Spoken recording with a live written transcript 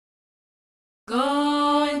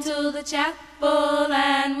the chapel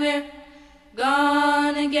and we're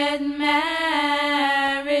gonna get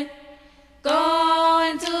married.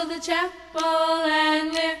 Going to the chapel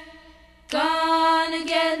and we're gonna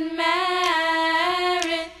get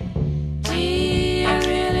married. Gee, I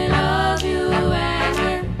really love you and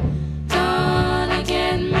we're gonna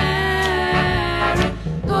get married.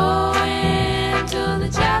 Going to the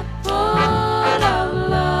chapel of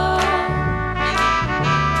love.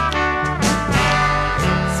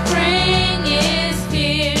 Spring is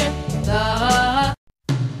here, the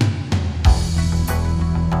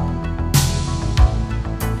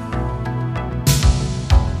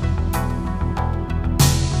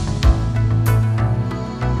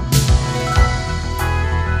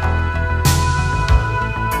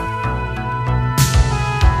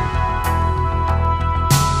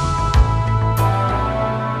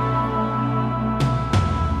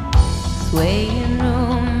swaying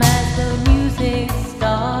room as the music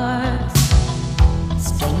starts.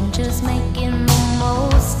 Strangers making the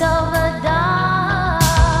most of the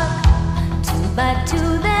dark. Two by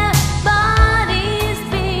two their bodies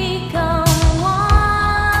become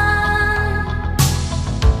one.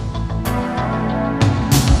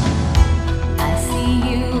 I see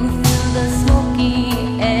you through the smoky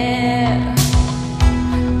air.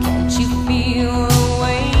 Can't you feel the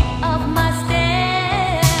weight of my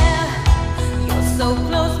stare? So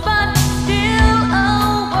close but still a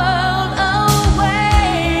world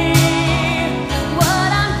away. What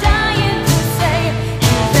I'm dying to say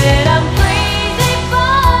is that I'm crazy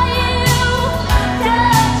for you.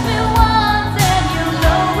 Touch me once and you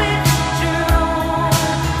know it's true.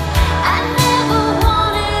 I never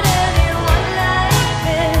wanted anyone like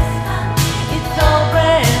this. It's all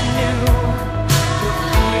brand new. You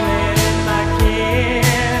feel it in my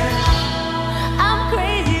kiss. I'm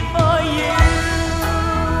crazy for you.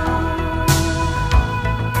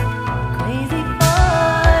 Crazy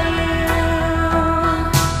for you.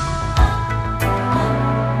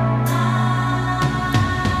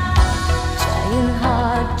 Trying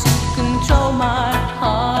hard to control my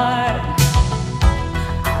heart.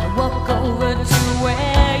 I walk over to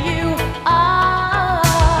where you are.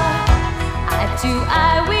 Eye to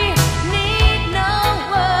eye, we need no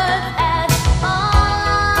words at all.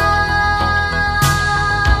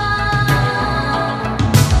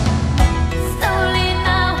 Slowly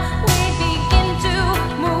now we begin to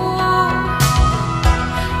move.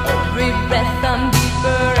 Every breath I'm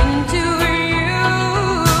deeper into you.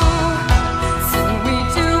 Soon we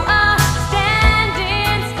two are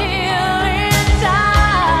standing still in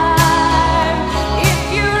time. If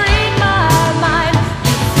you read my mind,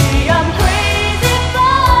 you see I'm crazy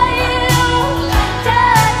for you.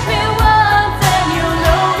 Touch me once and you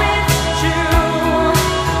know it's true.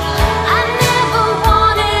 I never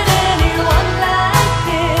wanted anyone like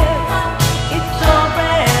this. It's all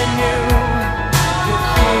brand new. You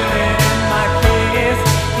feel it in my kiss.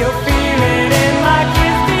 You feel it in my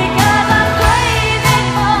kiss because I'm crazy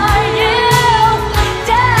for you.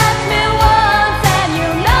 Touch me once and you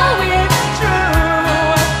know it's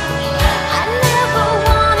true. I never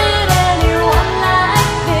wanted anyone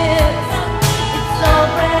like this. It's all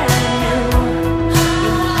brand new.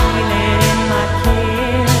 You feel it in my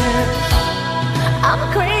kiss. I'm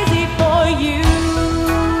crazy for you.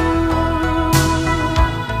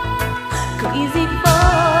 Crazy for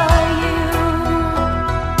you.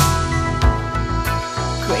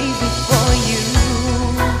 Crazy for you.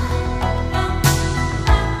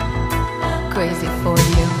 Crazy for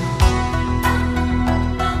you.